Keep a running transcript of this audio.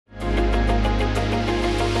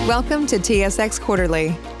Welcome to TSX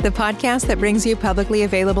Quarterly, the podcast that brings you publicly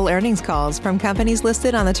available earnings calls from companies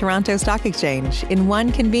listed on the Toronto Stock Exchange in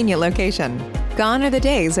one convenient location. Gone are the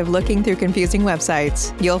days of looking through confusing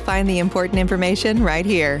websites. You'll find the important information right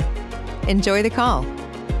here. Enjoy the call.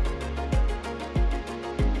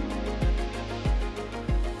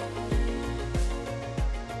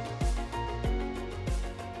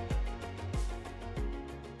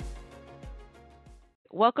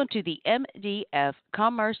 Welcome to the Mdf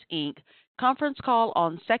Commerce Inc. conference call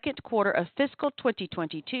on second quarter of fiscal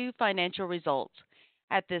 2022 financial results.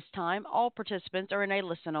 At this time, all participants are in a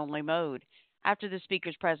listen-only mode. After the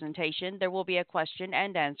speaker's presentation, there will be a question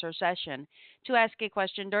and answer session. To ask a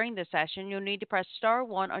question during the session, you'll need to press star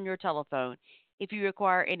 1 on your telephone. If you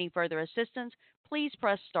require any further assistance, please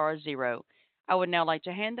press star 0. I would now like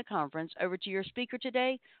to hand the conference over to your speaker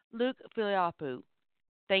today, Luc Filiapu.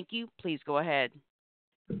 Thank you. Please go ahead.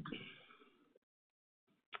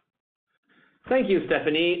 Thank you,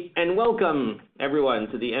 Stephanie, and welcome everyone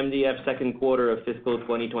to the Mdf second quarter of fiscal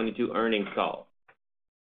 2022 earnings call.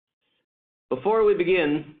 Before we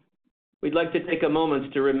begin, we'd like to take a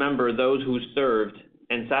moment to remember those who served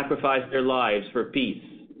and sacrificed their lives for peace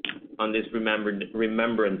on this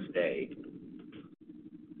Remembrance Day.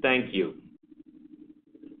 Thank you.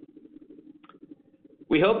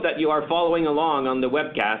 We hope that you are following along on the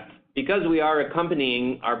webcast because we are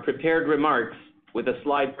accompanying our prepared remarks with a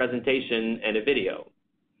slide presentation and a video.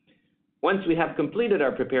 Once we have completed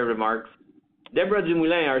our prepared remarks, Deborah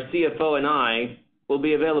Dumoulin, our CFO, and I will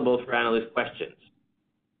be available for analyst questions.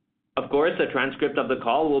 Of course, a transcript of the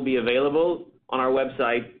call will be available on our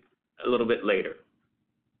website a little bit later.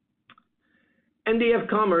 Mdf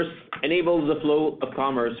Commerce enables the flow of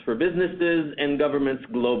commerce for businesses and governments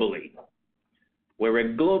globally. We're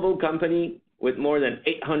a global company with more than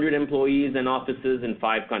 800 employees and offices in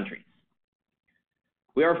 5 countries.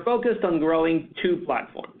 We are focused on growing 2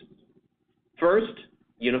 platforms. First,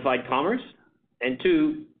 unified commerce, and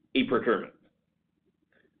 2, e-procurement.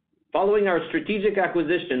 Following our strategic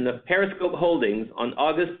acquisition of Periscope Holdings on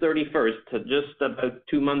August 31st, so just about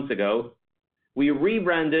 2 months ago, we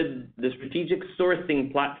rebranded the strategic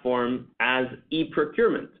sourcing platform as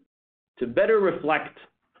e-procurement to better reflect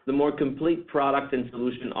the more complete product and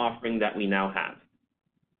solution offering that we now have.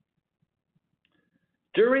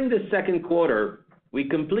 During the second quarter, we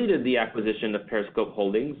completed the acquisition of Periscope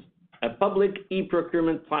Holdings, a public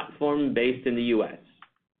e-procurement platform based in the U.S.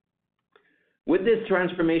 With this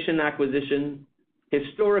transformation acquisition,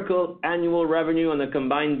 historical annual revenue on a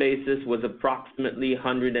combined basis was approximately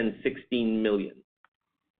 $116 million,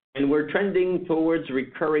 and we're trending towards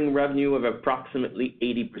recurring revenue of approximately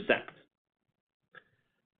 80%.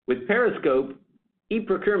 With Periscope,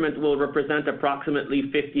 e-procurement will represent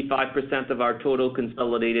approximately 55% of our total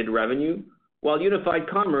consolidated revenue, while unified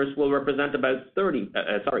commerce will represent about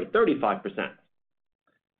 35%.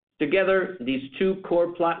 Together, these 2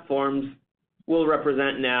 core platforms will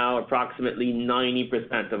represent now approximately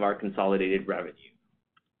 90% of our consolidated revenue.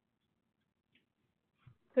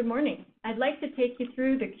 Good morning. I'd like to take you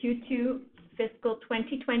through the Q2 fiscal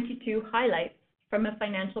 2022 highlights from a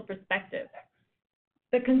financial perspective.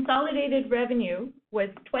 The consolidated revenue was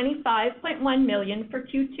 $25.1 million for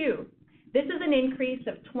Q2. This is an increase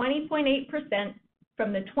of 20.8%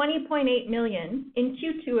 from the $20.8 million in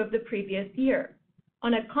Q2 of the previous year.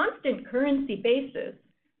 On a constant currency basis,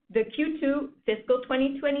 the Q2 fiscal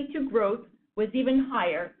 2022 growth was even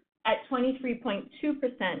higher at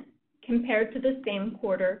 23.2% compared to the same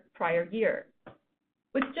quarter prior year.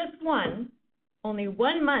 With just only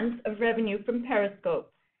one month of revenue from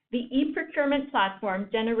Periscope, the e-procurement platform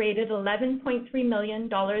generated $11.3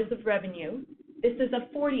 million of revenue. This is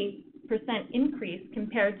a 40% increase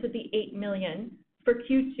compared to the $8 million for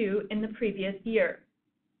Q2 in the previous year.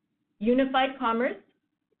 Unified commerce,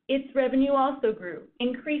 its revenue also grew,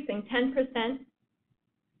 increasing 10%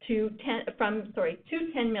 to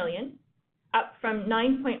 $10 million, up from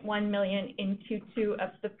 $9.1 million in Q2 of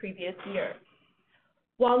the previous year.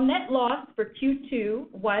 While net loss for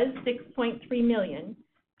Q2 was $6.3 million,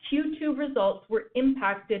 Q2 results were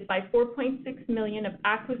impacted by $4.6 million of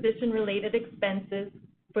acquisition-related expenses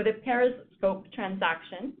for the Periscope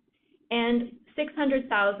transaction and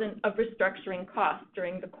 $600,000 of restructuring costs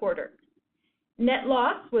during the quarter. Net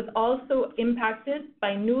loss was also impacted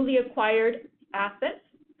by newly acquired assets,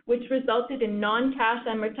 which resulted in non-cash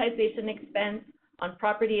amortization expense on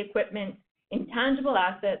property equipment, intangible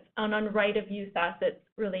assets, and on right-of-use assets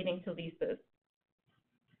relating to leases.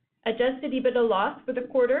 Adjusted EBITDA loss for the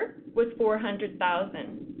quarter was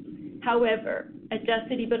 $400,000. However,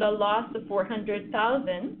 adjusted EBITDA loss of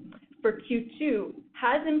 $400,000 for Q2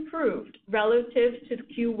 has improved relative to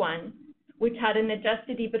Q1, which had an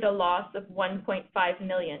adjusted EBITDA loss of $1.5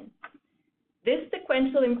 million. This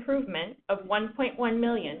sequential improvement of $1.1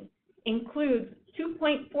 million includes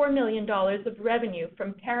 $2.4 million of revenue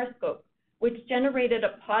from Periscope, which generated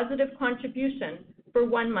a positive contribution for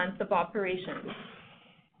 1 month of operations.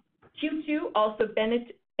 Q2 also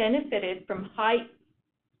benefited from higher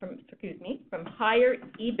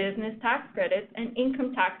e-business tax credits and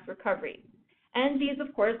income tax recovery. And these,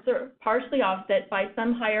 of course, are partially offset by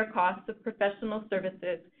some higher costs of professional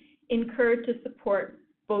services incurred to support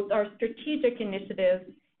both our strategic initiatives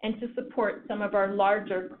and to support some of our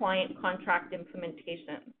larger client contract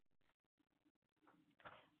implementations.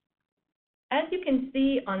 As you can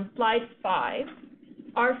see on slide 5,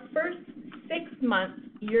 our first 6 months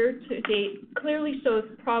year-to-date clearly shows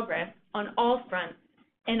progress on all fronts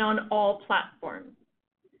and on all platforms.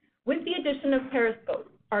 With the addition of Periscope,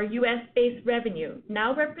 our U.S.-based revenue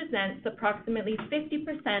now represents approximately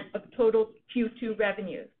 50% of total Q2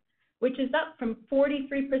 revenues, which is up from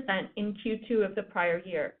 43% in Q2 of the prior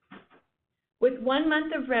year. With 1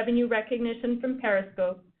 month of revenue recognition from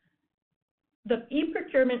Periscope, the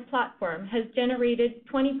e-procurement platform has generated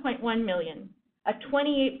 $20.1 million, a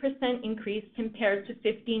 28% increase compared to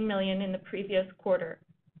 $15 million in the previous quarter.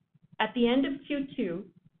 At the end of Q2,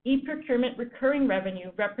 e-procurement recurring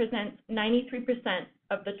revenue represents 93%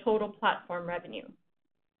 of the total platform revenue.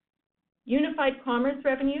 Unified commerce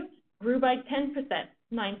revenue grew by 10%,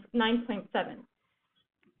 9.7.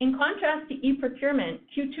 In contrast to e-procurement,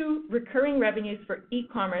 Q2 recurring revenues for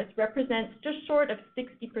e-commerce represents just short of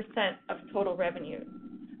 60% of total revenue.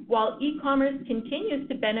 While e-commerce continues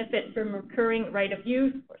to benefit from recurring right of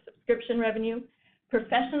use or subscription revenue,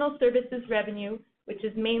 professional services revenue, which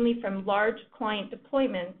is mainly from large client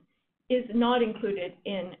deployments, is not included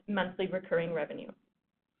in monthly recurring revenue.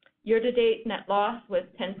 Year-to-date net loss was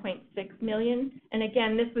 $10.6 million, and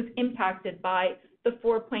again, this was impacted by the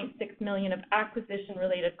 $4.6 million of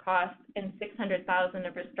acquisition-related costs and $600,000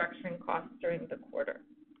 of restructuring costs during the quarter.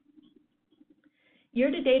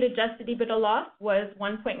 Year-to-date adjusted EBITDA loss was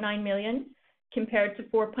 $1.9 million compared to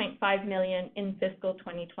 $4.5 million in fiscal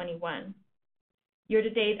 2021.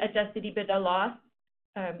 Year-to-date adjusted EBITDA loss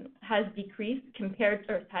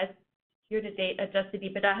year-to-date adjusted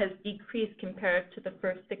EBITDA has decreased compared to the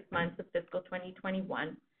first 6 months of fiscal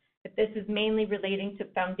 2021. But this is mainly relating to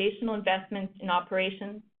foundational investments in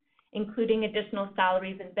operations, including additional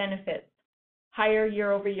salaries and benefits, higher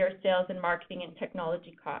year-over-year sales and marketing and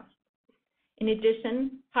technology costs. In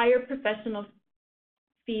addition, higher professional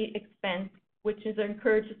fee expense, which is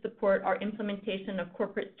incurred to support our implementation of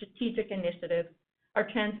corporate strategic initiatives, our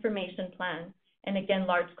transformation plan, and again,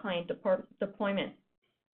 large client deployment.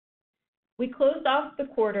 We closed off the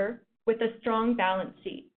quarter with a strong balance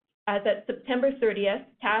sheet. As at September 30th,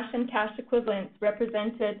 cash and cash equivalents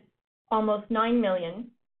represented almost $9 million,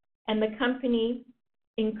 and the company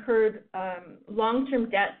incurred long-term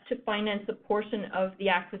debt to finance a portion of the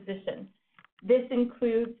acquisition. This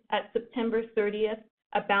includes, at September 30th,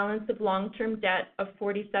 a balance of long-term debt of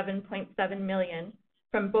 $47.7 million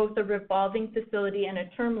from both a revolving facility and a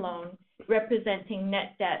term loan, representing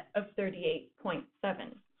net debt of $38.7.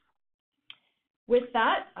 With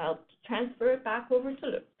that, I'll transfer it back over to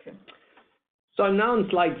Luc. So I'm now on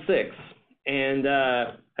slide 6, and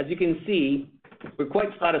as you can see, we're quite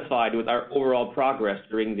satisfied with our overall progress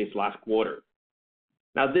during this last quarter.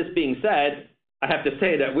 Now, this being said, I have to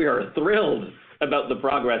say that we are thrilled about the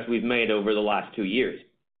progress we've made over the last 2 years.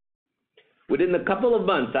 Within the couple of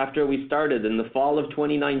months after we started in the fall of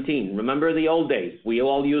 2019, remember the old days, we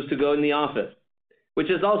all used to go in the office, which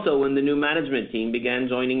is also when the new management team began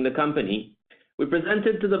joining the company. We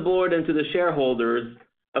presented to the board and to the shareholders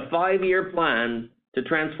a 5-year plan to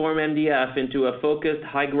transform MDF into a focused,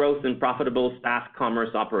 high-growth, and profitable SaaS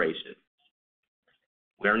commerce operation.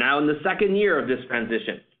 We are now in the 2nd year of this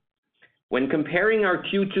transition. When comparing our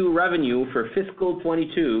Q2 revenue for fiscal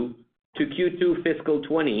 22 to Q2 fiscal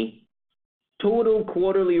 20, total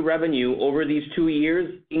quarterly revenue over these 2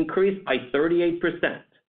 years increased by 38%.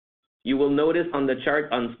 You will notice on the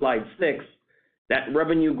chart on slide 6 that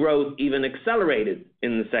revenue growth even accelerated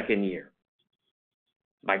in the 2nd year.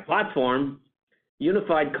 By platform,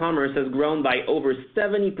 Unified Commerce has grown by over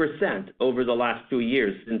 70% over the last 2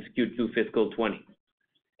 years since Q2 fiscal 20.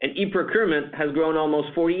 And e-procurement has grown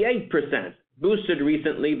almost 48%, boosted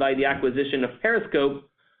recently by the acquisition of Periscope,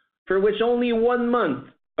 for which only 1 month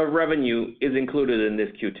of revenue is included in this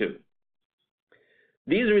Q2.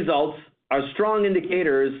 These results are strong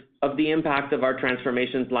indicators of the impact of our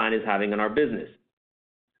transformation plan is having on our business.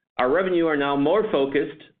 Our revenue are now more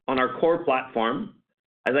focused on our core platform,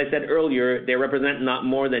 As I said earlier, they represent not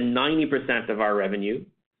more than 90% of our revenue,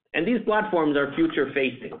 and these platforms are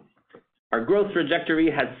future-facing. Our growth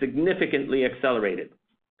trajectory has significantly accelerated.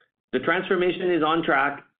 The transformation is on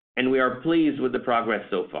track, and we are pleased with the progress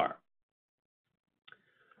so far.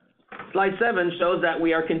 Slide 7 shows that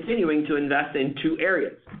we are continuing to invest in 2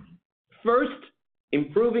 areas. First,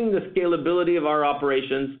 improving the scalability of our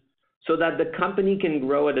operations so that the company can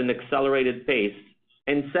grow at an accelerated pace,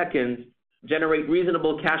 and second, generate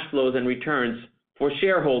reasonable cash flows and returns for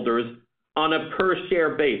shareholders on a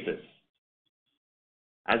per-share basis.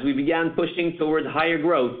 As we began pushing towards higher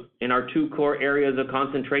growth in our 2 core areas of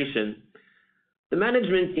concentration, the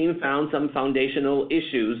management team found some foundational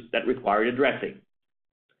issues that required addressing.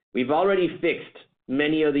 We've already fixed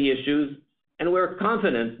many of the issues, and we're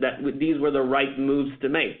confident that these were the right moves to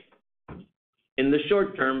make. In the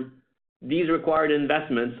short term, these required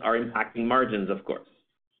investments are impacting margins, of course.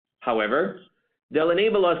 However, they'll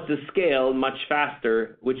enable us to scale much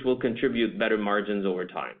faster, which will contribute better margins over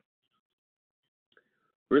time.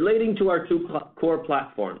 Relating to our 2 core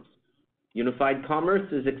platforms, Unified Commerce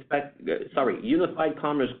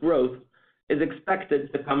growth is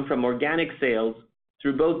expected to come from organic sales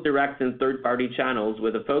through both direct and third-party channels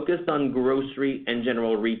with a focus on grocery and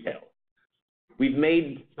general retail. We've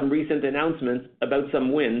made some recent announcements about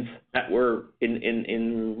some wins that were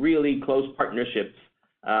in really close partnerships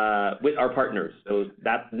with our partners, so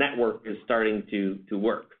that network is starting to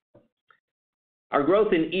work. Our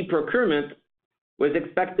growth in e-procurement was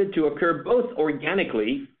expected to occur both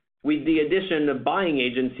organically with the addition of buying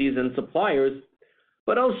agencies and suppliers,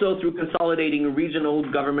 but also through consolidating regional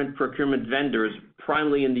government procurement vendors,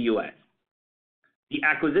 primarily in the U.S. The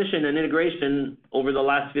acquisition and integration over the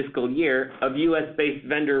last fiscal year of U.S.-based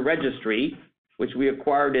vendor registry, which we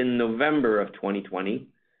acquired in November of 2020,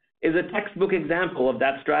 is a textbook example of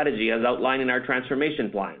that strategy as outlined in our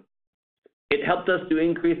transformation plan. It helped us to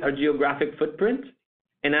increase our geographic footprint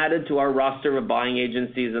and added to our roster of buying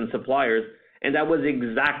agencies and suppliers, and that was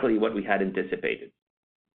exactly what we had anticipated.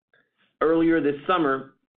 Earlier this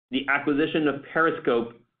summer, the acquisition of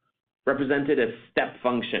Periscope represented a step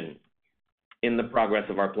function in the progress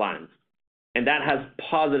of our plans, and that has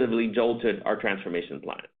positively jolted our transformation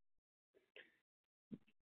plan.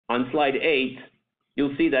 On slide 8,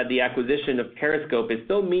 you'll see that the acquisition of Periscope is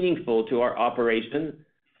so meaningful to our operation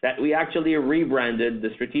that we actually rebranded the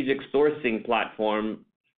strategic sourcing platform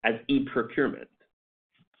as e-procurement.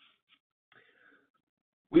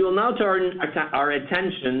 We will now turn our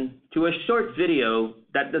attention to a short video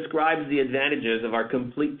that describes the advantages of our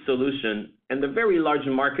complete solution and the very large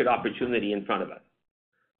market opportunity in front of us.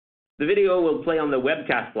 The video will play on the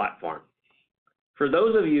webcast platform. For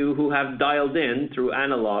those of you who have dialed in through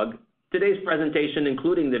analog, today's presentation,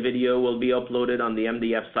 including the video, will be uploaded on the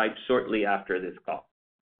MDF site shortly after this call.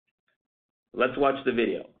 Let's watch the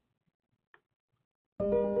video.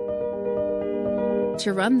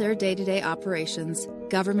 To run their day-to-day operations,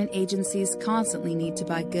 government agencies constantly need to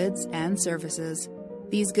buy goods and services.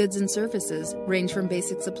 These goods and services range from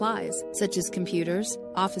basic supplies, such as computers,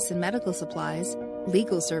 office and medical supplies,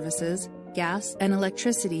 legal services, gas and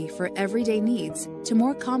electricity for everyday needs, to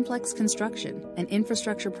more complex construction and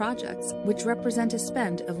infrastructure projects, which represent a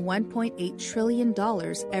spend of $1.8 trillion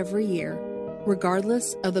every year,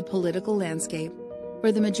 regardless of the political landscape.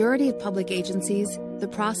 For the majority of public agencies, the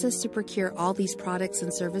process to procure all these products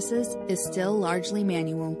and services is still largely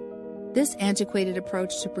manual. This antiquated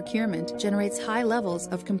approach to procurement generates high levels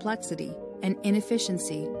of complexity and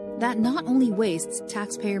inefficiency that not only wastes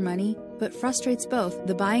taxpayer money, but frustrates both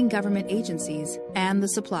the buying government agencies and the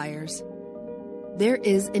suppliers. There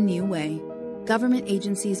is a new way. Government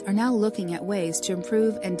agencies are now looking at ways to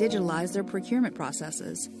improve and digitalize their procurement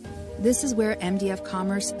processes. This is where Mdf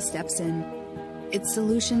Commerce steps in. Its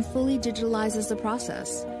solution fully digitalizes the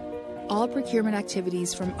process. All procurement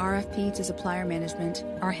activities from RFP to supplier management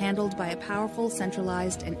are handled by a powerful,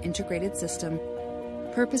 centralized, and integrated system.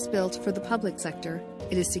 Purpose-built for the public sector,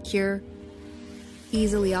 it is secure,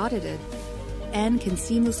 easily audited, and can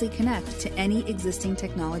seamlessly connect to any existing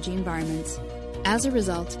technology environments. As a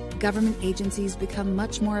result, government agencies become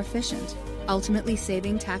much more efficient, ultimately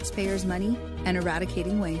saving taxpayers' money and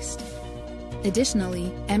eradicating waste.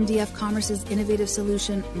 Additionally, Mdf Commerce's innovative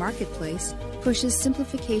solution, Marketplace, pushes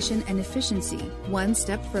simplification and efficiency one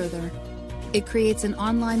step further. It creates an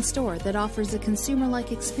online store that offers a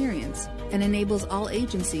consumer-like experience and enables all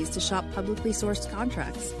agencies to shop publicly sourced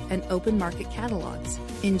contracts and open market catalogs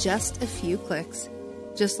in just a few clicks,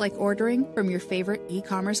 just like ordering from your favorite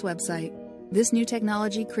e-commerce website. This new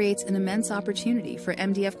technology creates an immense opportunity for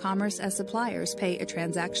Mdf Commerce as suppliers pay a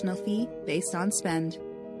transactional fee based on spend.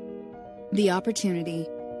 The opportunity.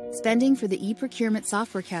 Spending for the e-procurement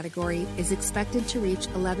software category is expected to reach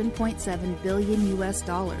 $11.7 billion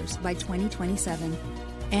by 2027.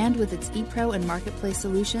 And with its ePro and marketplace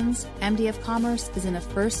solutions, Mdf Commerce is in a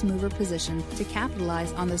first-mover position to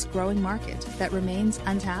capitalize on this growing market that remains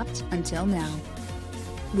untapped until now.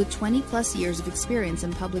 With 20-plus years of experience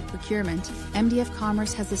in public procurement, Mdf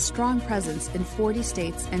Commerce has a strong presence in 40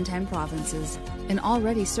 states and 10 provinces, and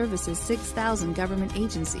already services 6,000 government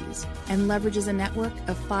agencies, and leverages a network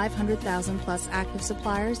of 500,000-plus active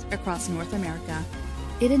suppliers across North America.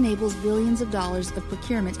 It enables billions of dollars of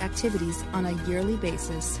procurement activities on a yearly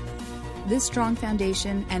basis. This strong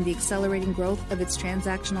foundation and the accelerating growth of its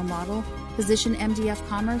transactional model position Mdf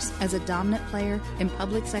Commerce as a dominant player in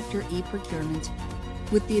public sector e-procurement,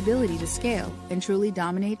 with the ability to scale and truly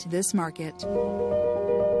dominate this market.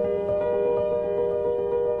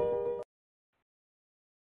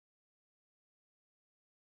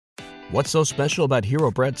 What's so special about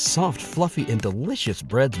Hero Bread's soft, fluffy, and delicious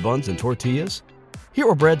breads, buns, and tortillas?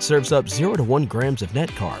 Hero Bread serves up 0 to 1 grams of net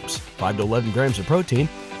carbs, 5 to 11 grams of protein,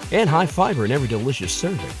 and high fiber in every delicious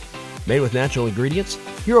serving. Made with natural ingredients,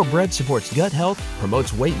 Hero Bread supports gut health,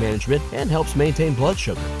 promotes weight management, and helps maintain blood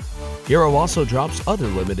sugar. Hero also drops other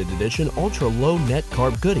limited edition ultra-low net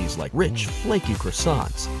carb goodies like rich, flaky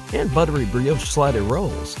croissants and buttery brioche slider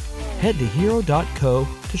rolls. Head to hero.co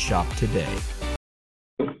to shop today.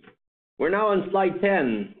 We're now on slide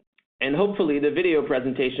 10, and hopefully the video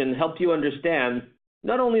presentation helped you understand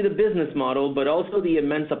not only the business model, but also the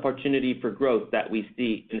immense opportunity for growth that we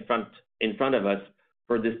see in front of us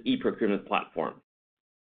for this e-procurement platform.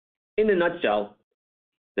 In a nutshell,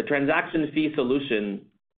 the transaction fee solution,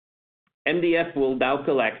 MDF will now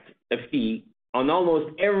collect a fee on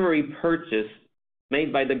almost every purchase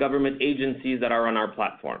made by the government agencies that are on our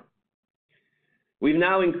platform. We've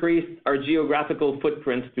now increased our geographical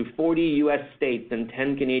footprint to 40 U.S. states and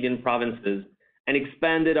 10 Canadian provinces and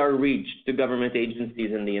expanded our reach to government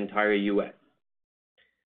agencies in the entire U.S.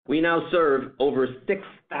 We now serve over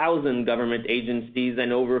 6,000 government agencies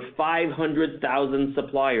and over 500,000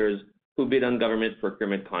 suppliers who bid on government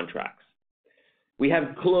procurement contracts. We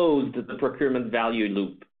have closed the procurement value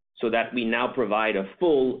loop so that we now provide a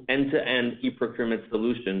full end-to-end e-procurement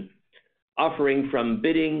solution, offering from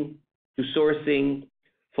bidding to sourcing,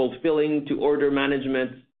 fulfilling to order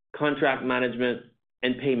management, contract management,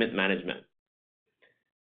 and payment management.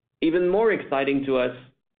 Even more exciting to us,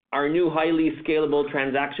 our new highly scalable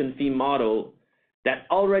transaction fee model that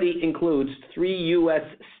already includes 3 U.S.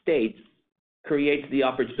 states creates the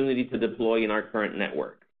opportunity to deploy in our current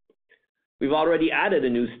network. We've already added a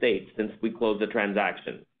new state since we closed the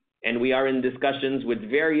transaction, and we are in discussions with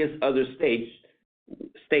various other states,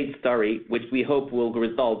 which we hope will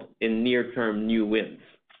result in near-term new wins.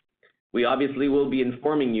 We obviously will be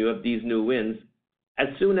informing you of these new wins as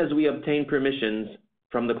soon as we obtain permissions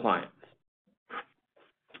from the clients.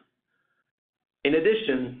 In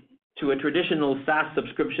addition to a traditional SaaS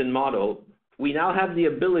subscription model, we now have the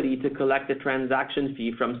ability to collect a transaction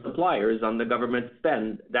fee from suppliers on the government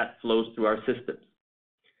spend that flows through our systems.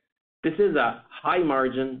 This is a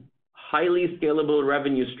high-margin, highly scalable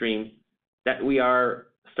revenue stream that we are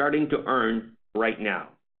starting to earn right now.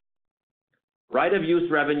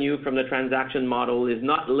 Right-of-use revenue from the transaction model is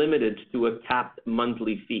not limited to a capped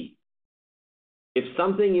monthly fee. If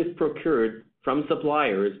something is procured from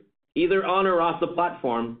suppliers, either on or off the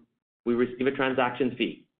platform, we receive a transaction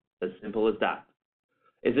fee. As simple as that.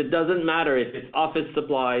 It doesn't matter if it's office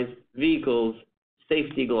supplies, vehicles,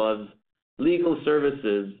 safety gloves, legal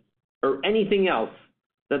services, or anything else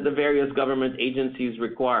that the various government agencies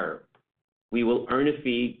require. We will earn a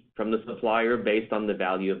fee from the supplier based on the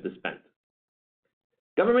value of the spend.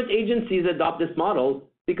 Government agencies adopt this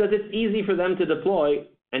model because it's easy for them to deploy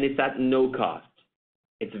and it's at no cost.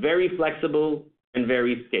 It's very flexible and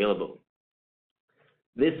very scalable.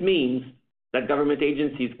 This means that government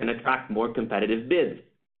agencies can attract more competitive bids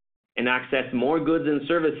and access more goods and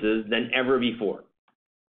services than ever before.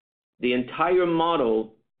 The entire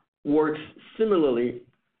model works similarly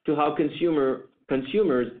to how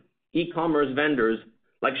consumers, e-commerce vendors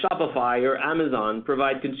like Shopify or Amazon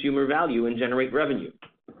provide consumer value and generate revenue.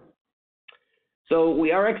 So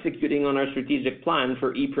we are executing on our strategic plan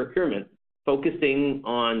for e-procurement, focusing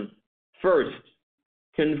on, first,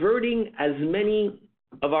 converting as many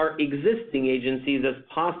of our existing agencies as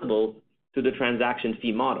possible to the transaction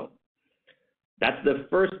fee model. That's the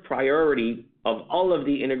first priority of all of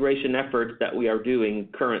the integration efforts that we are doing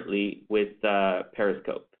currently with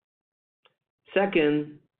Periscope.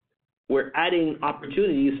 Second, we're adding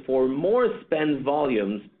opportunities for more spend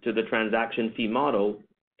volumes to the transaction fee model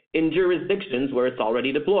in jurisdictions where it's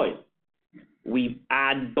already deployed. we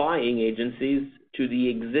add buying agencies to the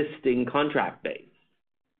existing contract base.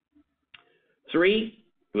 3,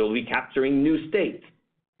 we'll be capturing new states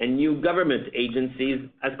and new government agencies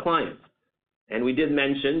as clients. And we did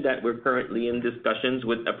mention that we're currently in discussions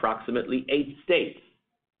with approximately 8 states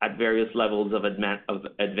at various levels of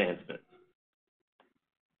advancement.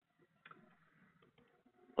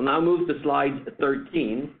 I'll now move to slide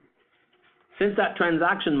 13. Since that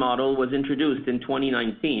transaction model was introduced in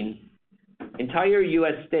 2019, entire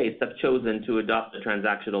U.S. states have chosen to adopt the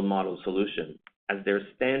transactional model solution as their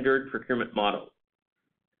standard procurement model.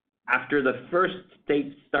 After the first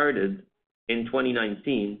state started in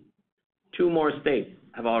 2019, 2 more states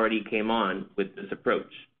have already came on with this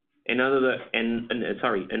approach. Another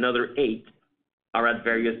 8 are at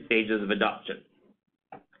various stages of adoption.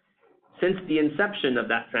 Since the inception of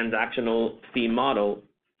that transactional fee model,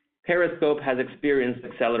 Periscope has experienced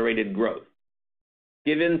accelerated growth.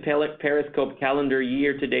 Given Periscope calendar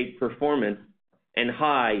year-to-date performance and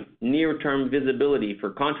high near-term visibility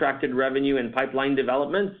for contracted revenue and pipeline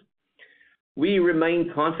developments, we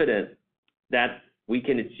remain confident that we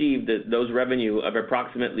can achieve those revenue of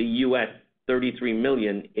approximately US $33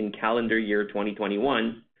 million in calendar year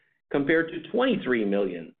 2021 compared to $23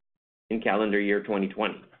 million in calendar year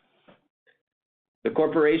 2020. The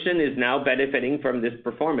corporation is now benefiting from this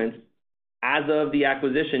performance as of the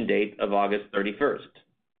acquisition date of August 31st.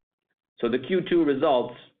 So the Q2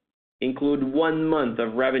 results include 1 month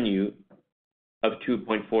of revenue of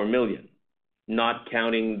 $2.4 million, not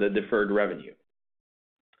counting the deferred revenue.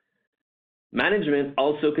 Management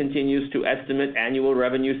also continues to estimate annual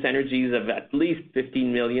revenue synergies of at least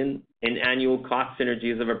 $15 million and annual cost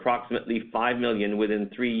synergies of approximately $5 million within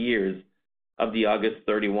 3 years of the August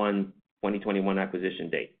 31, 2021 acquisition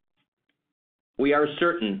date. We are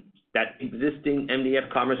certain that existing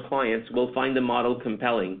Mdf Commerce clients will find the model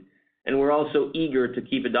compelling, and we're also eager to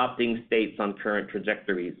keep adopting states on current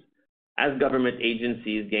trajectories as government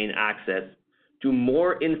agencies gain access to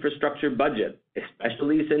more infrastructure budget,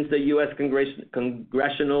 especially since the U.S.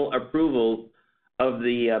 congressional approval of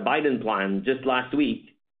the Biden plan just last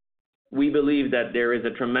week. We believe that there is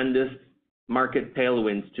a tremendous market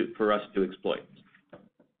tailwinds for us to exploit.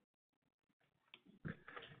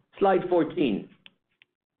 Slide 14.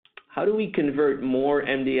 How do we convert more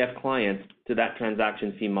MDF clients to that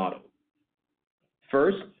transaction fee model?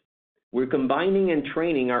 First, we're combining and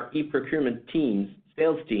training our e-procurement teams,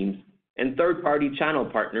 sales teams, and third-party channel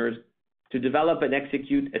partners to develop and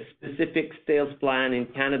execute a specific sales plan in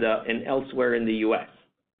Canada and elsewhere in the U.S.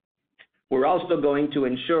 We're also going to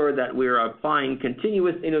ensure that we're applying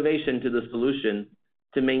continuous innovation to the solution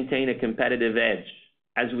to maintain a competitive edge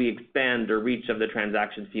as we expand the reach of the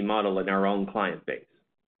transaction fee model in our own client base.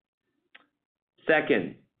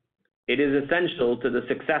 Second, it is essential to the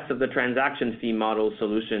success of the transaction fee model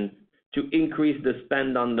solution to increase the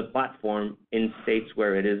spend on the platform in states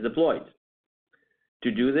where it is deployed.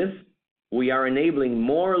 To do this, we are enabling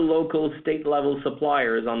more local state-level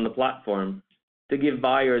suppliers on the platform to give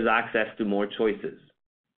buyers access to more choices.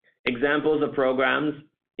 Examples of programs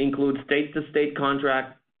include state-to-state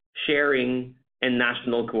contract, sharing, and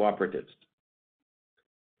national cooperatives.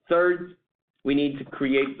 Third, we need to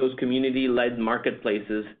create those community-led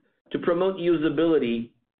marketplaces to promote usability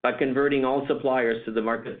by converting all suppliers to the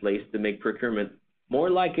marketplace to make procurement more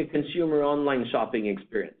like a consumer online shopping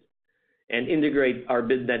experience and integrate our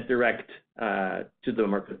BidNet Direct to the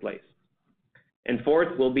marketplace. And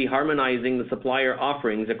fourth, we'll be harmonizing the supplier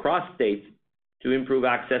offerings across states to improve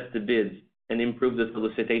access to bids and improve the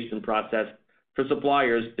solicitation process for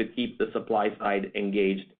suppliers to keep the supply side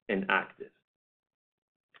engaged and active.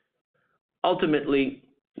 Ultimately,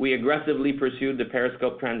 we aggressively pursued the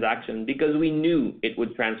Periscope transaction because we knew it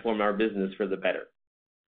would transform our business for the better.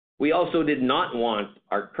 We also did not want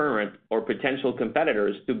our current or potential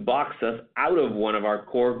competitors to box us out of one of our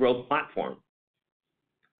core growth platforms.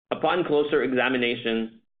 Upon closer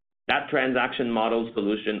examination, that transaction model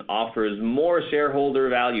solution offers more shareholder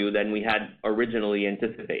value than we had originally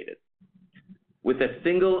anticipated. With a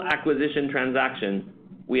single acquisition transaction,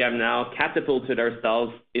 we have now catapulted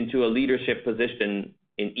ourselves into a leadership position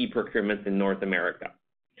in e-procurement in North America.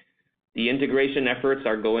 The integration efforts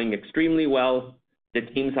are going extremely well. The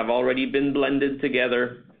teams have already been blended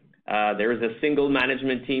together. There is a single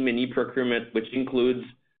management team in e-procurement, which includes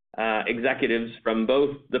executives from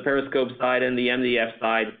both the Periscope side and the MDF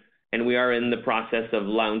side, and we are in the process of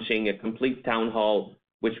launching a complete town hall,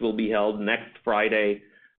 which will be held next Friday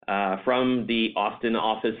from the Austin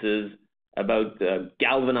offices about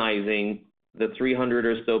galvanizing the 300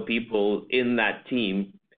 or so people in that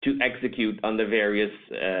team to execute on the various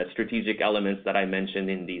strategic elements that I mentioned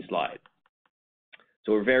in these slides.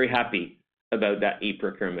 So we're very happy about that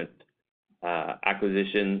e-procurement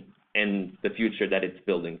acquisition and the future that it's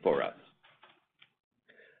building for us.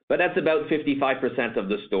 But that's about 55% of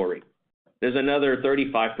the story. There's another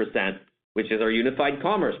 35%, which is our unified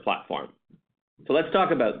commerce platform. So let's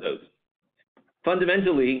talk about those.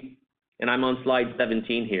 Fundamentally, and I'm on slide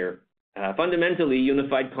 17 here, fundamentally,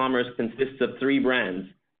 unified commerce consists of 3 brands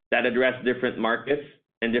that address different markets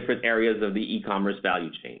and different areas of the e-commerce value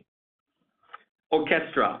chain.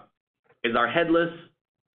 Orchestra is our headless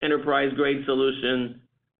enterprise-grade solution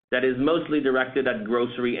that is mostly directed at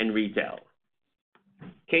grocery and retail.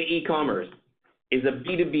 K-e-commerce is a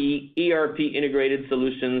B2B ERP integrated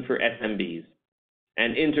solution for SMBs,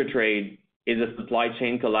 and Intertrade is a supply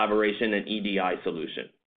chain collaboration and EDI solution.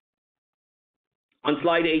 On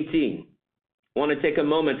slide 18, I want to take a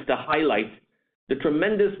moment to highlight the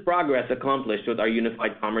tremendous progress accomplished with our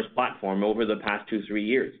unified commerce platform over the past 2-3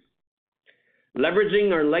 years.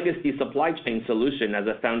 Leveraging our legacy supply chain solution as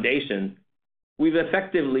a foundation, we've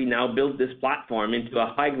effectively now built this platform into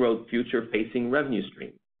a high-growth, future-facing revenue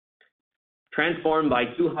stream. Transformed by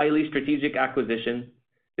 2 highly strategic acquisitions,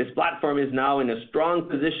 this platform is now in a strong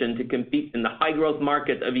position to compete in the high-growth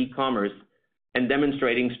market of e-commerce and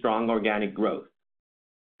demonstrating strong organic growth.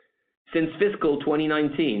 Since fiscal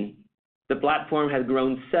 2019, the platform has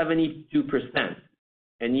grown 72%,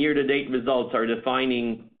 and year-to-date results are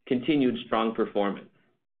defining continued strong performance.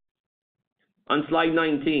 On slide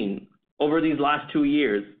 19, over these last 2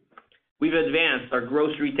 years, we've advanced our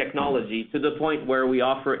grocery technology to the point where we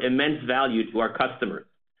offer immense value to our customers.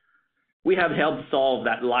 We have helped solve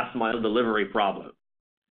that last mile delivery problem.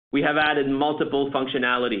 We have added multiple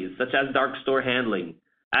functionalities such as dark store handling,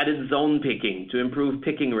 added zone picking to improve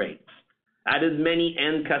picking rates, added many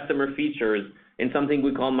end customer features in something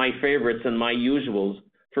we call my favorites and my usuals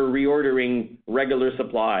for reordering regular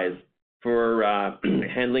supplies, for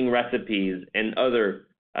handling recipes and other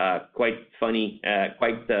quite funny,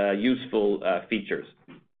 useful features.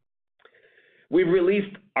 We've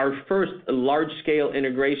released our first large-scale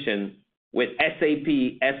integration with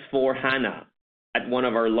SAP S/4HANA at one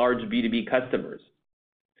of our large B2B customers.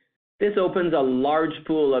 This opens a large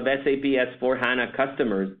pool of SAP S/4HANA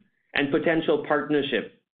customers and potential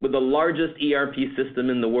partnership with the largest ERP system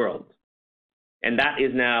in the world. And that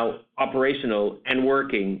is now operational and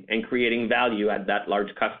working and creating value at that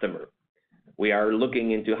large customer. We are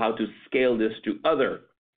looking into how to scale this to other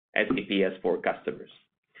SAP S/4 customers.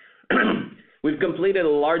 We've completed a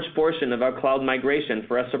large portion of our cloud migration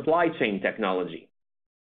for a supply chain technology.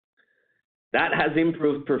 That has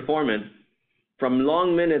improved performance from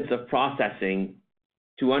long minutes of processing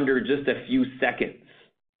to under just a few seconds.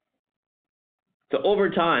 So over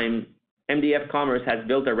time, Mdf Commerce has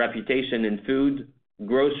built a reputation in food,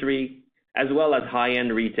 grocery, as well as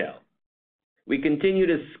high-end retail. We continue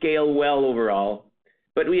to scale well overall,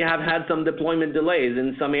 but we have had some deployment delays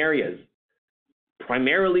in some areas,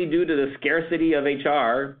 primarily due to the scarcity of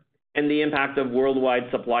HR and the impact of worldwide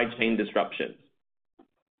supply chain disruptions.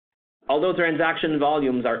 Although transaction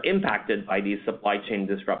volumes are impacted by these supply chain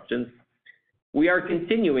disruptions, we are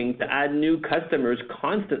continuing to add new customers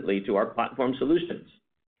constantly to our platform solutions.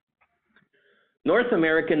 North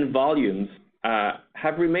American volumes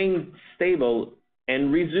have remained stable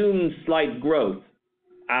and resumed slight growth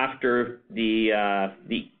after the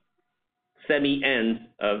semi-end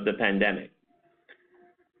of the pandemic.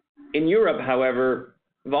 In Europe, however,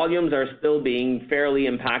 volumes are still being fairly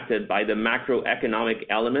impacted by the macroeconomic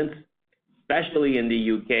elements, especially in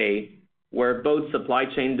the UK, where both supply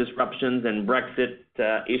chain disruptions and Brexit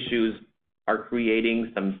issues are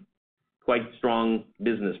creating some quite strong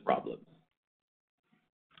business problems.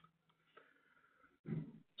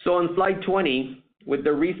 So on slide 20, with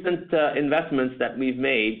the recent investments that we've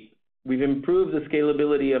made, we've improved the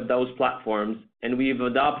scalability of those platforms, and we've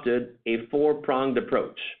adopted a 4-pronged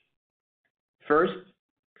approach. First,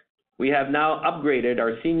 we have now upgraded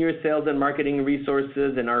our senior sales and marketing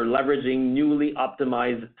resources and are leveraging newly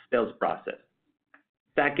optimized sales process.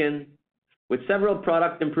 Second, with several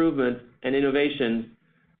product improvements and innovations,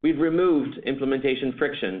 we've removed implementation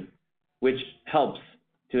friction, which helps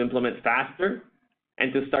to implement faster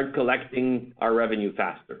and to start collecting our revenue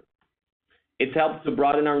faster. It's helped to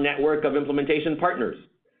broaden our network of implementation partners.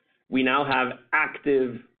 We now have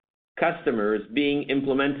active customers being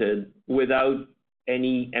implemented without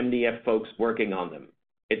any MDF folks working on them.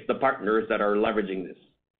 It's the partners that are leveraging this.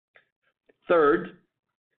 Third,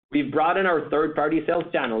 we've broadened our third-party sales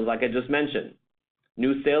channels, like I just mentioned.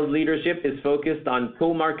 New sales leadership is focused on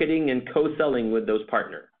co-marketing and co-selling with those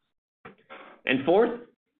partners. And fourth,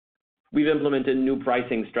 we've implemented new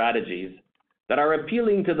pricing strategies that are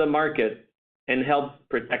appealing to the market and help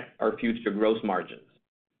protect our future gross margins.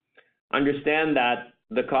 Understand that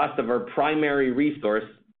the cost of our primary resource,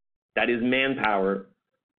 that is manpower,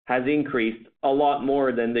 has increased a lot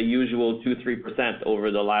more than the usual 2-3%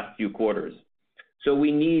 over the last few quarters. So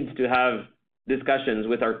we need to have discussions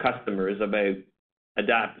with our customers about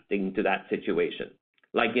adapting to that situation,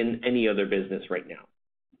 like in any other business right now.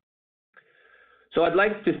 So I'd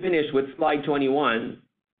like to finish with slide 21,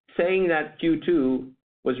 saying that Q2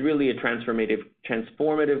 was really a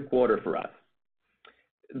transformative quarter for us.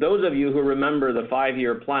 Those of you who remember the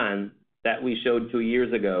 5-year plan that we showed 2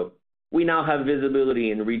 years ago, we now have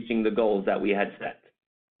visibility in reaching the goals that we had set.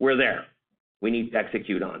 We're there. We need to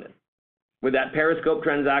execute on it. With that Periscope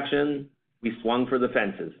transaction, we swung for the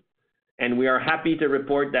fences, and we are happy to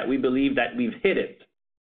report that we believe that we've hit it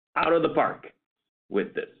out of the park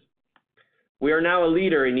with this. We are now a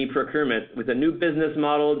leader in e-procurement with a new business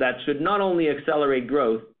model that should not only accelerate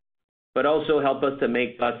growth, but also help us to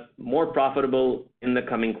make us more profitable in the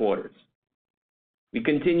coming quarters. We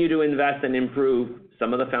continue to invest and improve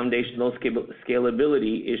some of the foundational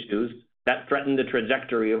scalability issues that threaten the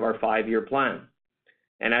trajectory of our 5-year plan.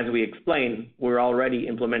 And as we explained, we're already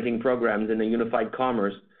implementing programs in the unified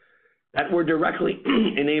commerce that were directly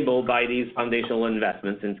enabled by these foundational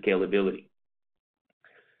investments in scalability.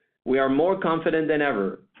 We are more confident than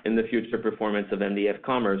ever in the future performance of Mdf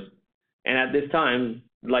Commerce, and at this time,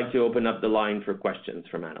 I'd like to open up the line for questions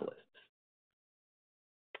from analysts.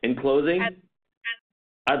 In closing,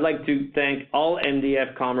 I'd like to thank all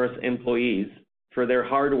Mdf Commerce employees for their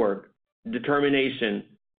hard work, determination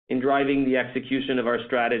in driving the execution of our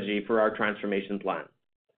strategy for our transformation plan.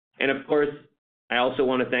 And of course, I also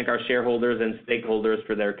want to thank our shareholders and stakeholders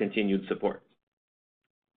for their continued support.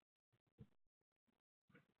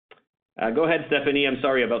 Go ahead, Stephanie. I'm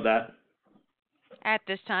sorry about that. At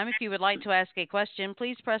this time, if you would like to ask a question,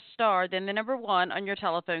 please press star, then the number 1 on your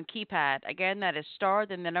telephone keypad. Again, that is star,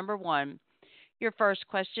 then the number 1. Your first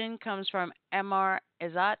question comes from Amar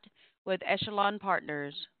Izzat with Echelon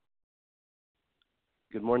Partners.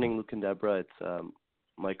 Good morning, Luc and Deborah. It's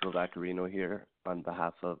Michael Vaccarino here on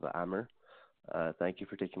behalf of Amar. Thank you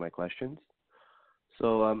for taking my questions.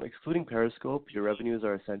 So excluding Periscope, your revenues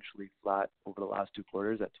are essentially flat over the last 2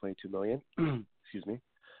 quarters at $22 million. Excuse me.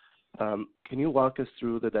 Can you walk us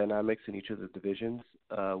through the dynamics in each of the divisions?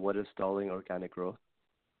 What is stalling organic growth?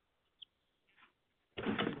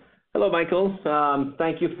 Hello, Michael.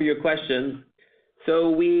 Thank you for your question.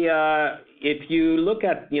 So if you look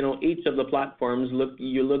at each of the platforms,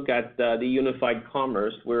 you look at the unified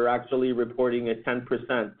commerce, we're actually reporting a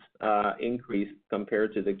 10% increase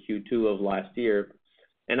compared to the Q2 of last year.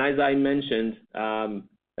 And as I mentioned,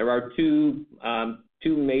 there are two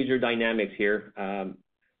major dynamics here.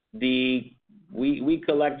 We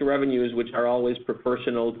collect revenues which are always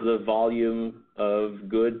proportional to the volume of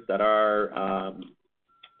goods that are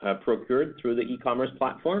procured through the e-commerce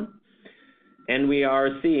platform. And we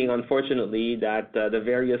are seeing, unfortunately, that the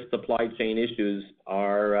various supply chain issues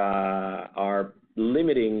are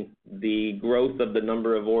limiting the growth of the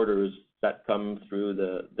number of orders that come through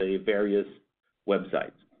the various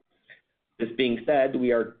websites. This being said,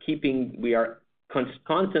 we are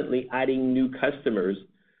constantly adding new customers,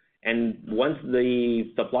 and once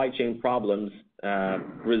the supply chain problems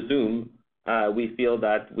resume, we feel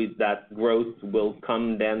that that growth will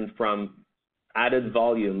come then from added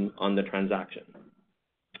volume on the transaction.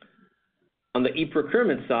 On the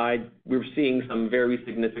e-procurement side, we're seeing some very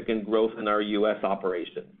significant growth in our U.S.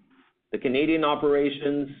 operations. The Canadian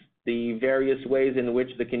operations, the various ways in which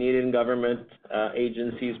the Canadian government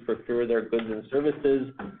agencies procure their goods and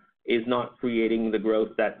services is not creating the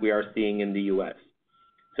growth that we are seeing in the U.S.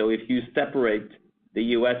 So if you separate the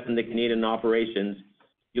U.S. and the Canadian operations,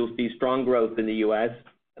 you'll see strong growth in the U.S.,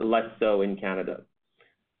 less so in Canada.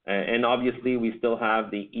 And obviously, we still have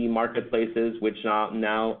the e-marketplaces, which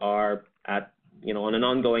now are at, on an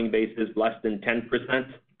ongoing basis, less than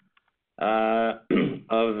 10%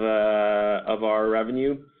 of our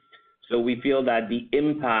revenue. So we feel that the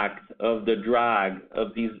impact of the drag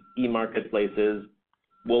of these e-marketplaces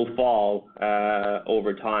will fall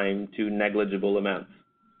over time to negligible amounts.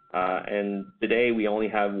 And today, we only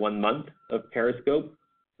have 1 month of Periscope.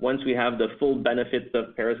 Once we have the full benefits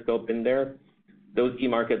of Periscope in there, those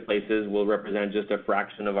e-marketplaces will represent just a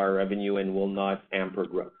fraction of our revenue and will not hamper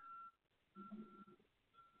growth.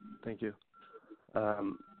 Thank you.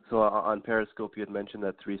 So on Periscope, you had mentioned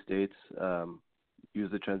that 3 states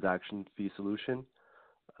use the transaction fee solution.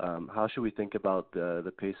 How should we think about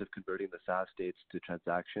the pace of converting the SaaS states to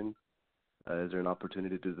transaction? Is there an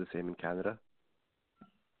opportunity to do the same in Canada?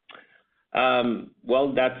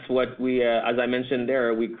 Well, that's what we, as I mentioned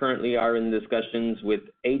there, we currently are in discussions with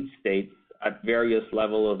 8 states at various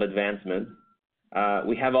level of advancement.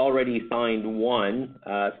 We have already signed one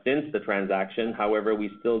since the transaction. However, we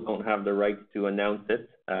still don't have the right to announce it.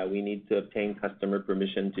 We need to obtain customer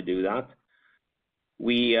permission to do that.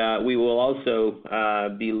 We will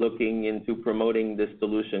also be looking into promoting this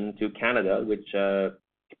solution to Canada, which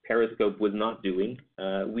Periscope was not doing.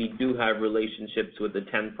 We do have relationships with the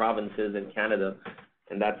 10 provinces in Canada,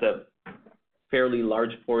 and that's a fairly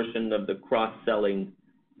large portion of the cross-selling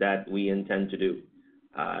that we intend to do.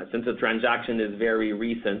 Since the transaction is very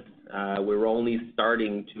recent, we're only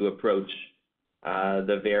starting to approach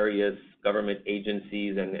the various government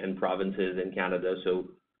agencies and provinces in Canada, so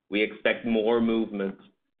we expect more movement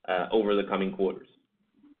over the coming quarters.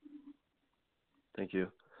 Thank you.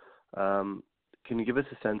 Can you give us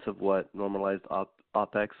a sense of what normalized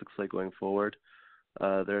OPEX looks like going forward?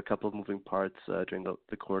 There are a couple of moving parts during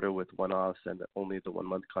the quarter with one-offs and only the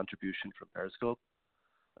 1-month contribution from Periscope.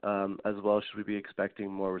 As well, should we be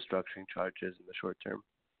expecting more restructuring charges in the short term?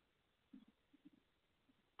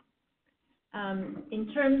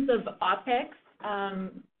 In terms of OPEX,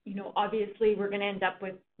 obviously we're going to end up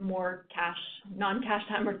with more non-cash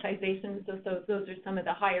amortization. So those are some of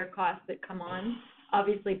the higher costs that come on.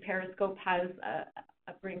 Obviously, Periscope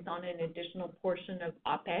brings on an additional portion of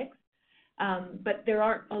OPEX, but there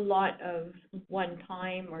aren't a lot of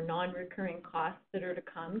one-time or non-recurring costs that are to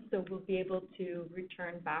come. So we'll be able to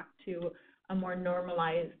return back to a more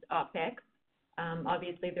normalized OPEX.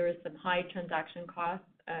 Obviously, there is some high transaction costs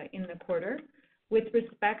in the quarter. With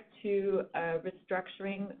respect to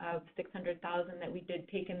restructuring of $600,000 that we did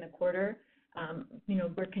take in the quarter,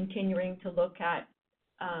 we're continuing to look at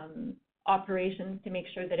operations to make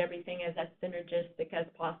sure that everything is as synergistic as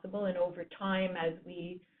possible. And over time, as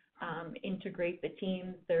we integrate the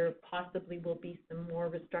teams, there possibly will be some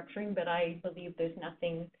more restructuring, but I believe there's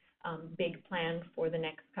nothing big planned for the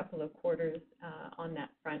next couple of quarters on that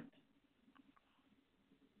front.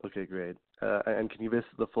 Okay, great. And can you give us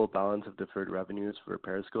the full balance of deferred revenues for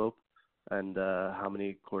Periscope and how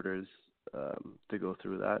many quarters to go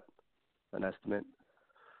through that, an estimate?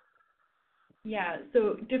 Yeah,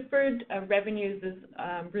 so deferred revenues is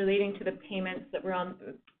relating to the payments that were on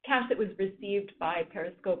cash that was received by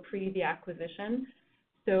Periscope pre the acquisition.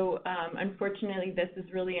 So unfortunately, this is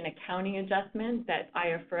really an accounting adjustment that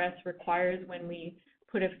IFRS requires when we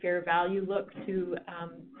put a fair value look to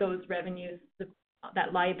those revenues,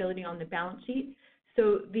 that liability on the balance sheet.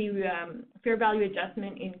 So the fair value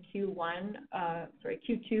adjustment in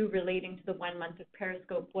Q2 relating to the 1 month of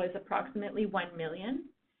Periscope was approximately $1 million.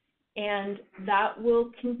 And that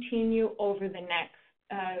will continue over the next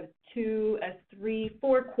 3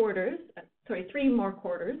 more quarters.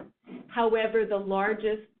 However, the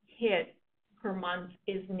largest hit per month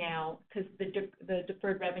is now because the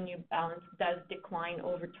deferred revenue balance does decline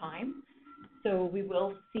over time. So we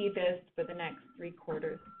will see this for the next 3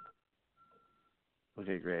 quarters.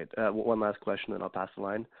 Okay, great. One last question, then I'll pass the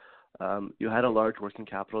line. You had a large working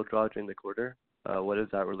capital draw during the quarter. What is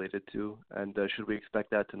that related to? And should we expect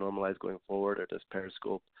that to normalize going forward, or does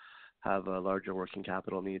Periscope have larger working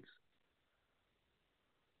capital needs?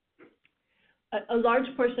 A large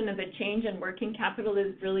portion of the change in working capital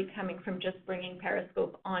is really coming from just bringing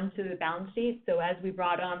Periscope onto the balance sheet. So as we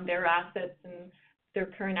brought on their assets and their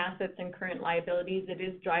current assets and current liabilities, it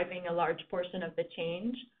is driving a large portion of the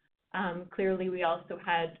change. Clearly, we also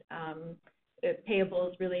had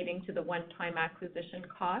payables relating to the one-time acquisition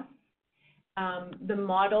costs. The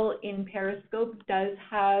model in Periscope does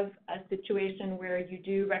have a situation where you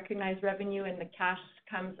do recognize revenue and the cash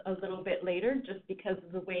comes a little bit later just because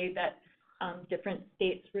of the way that different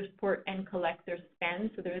states report and collect their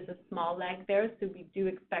spend. So there is a small lag there. So we do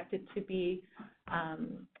expect it to be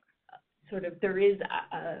there is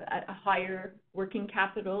a higher working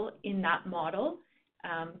capital in that model,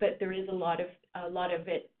 but there is a lot of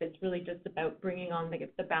it that's really just about bringing on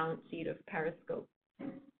the balance sheet of Periscope.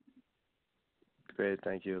 Great,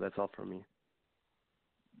 thank you. That's all from me.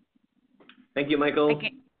 Thank you, Michael.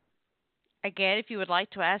 Again, if you would like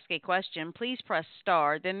to ask a question, please press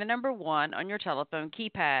star, then the number 1 on your telephone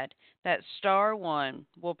keypad. That's star 1.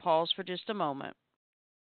 We'll pause for just a moment.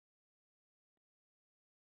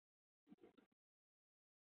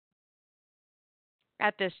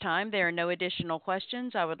 At this time, there are no additional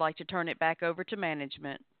questions. I would like to turn it back over to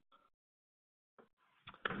management.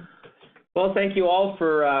 Well, thank you all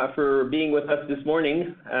for being with us this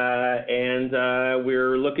morning, and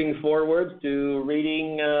we're looking forward to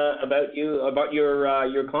reading about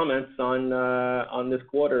your comments on this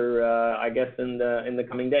quarter. I guess in the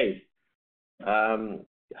coming days.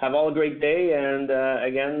 Have all a great day, and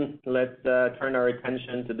again, let's turn our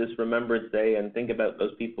attention to this Remembrance Day and think about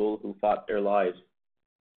those people who fought their lives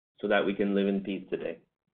so that we can live in peace today.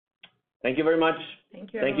 Thank you very much.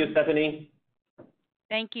 Thank you. Thank you, Stephanie.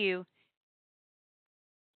 Thank you.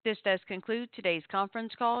 This does conclude today's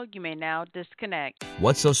conference call. You may now disconnect.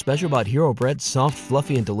 What's so special about Hero Bread's soft,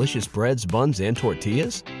 fluffy, and delicious breads, buns, and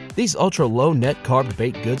tortillas? These ultra-low net-carb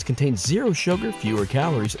baked goods contain zero sugar, fewer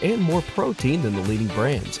calories, and more protein than the leading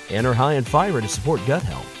brands, and are high in fiber to support gut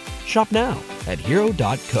health. Shop now at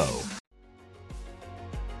hero.co.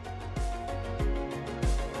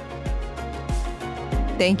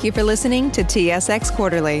 Thank you for listening to TSX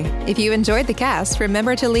Quarterly. If you enjoyed the cast,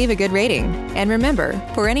 remember to leave a good rating. And remember,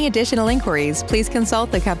 for any additional inquiries, please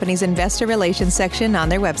consult the company's investor relations section on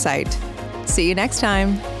their website. See you next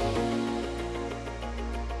time.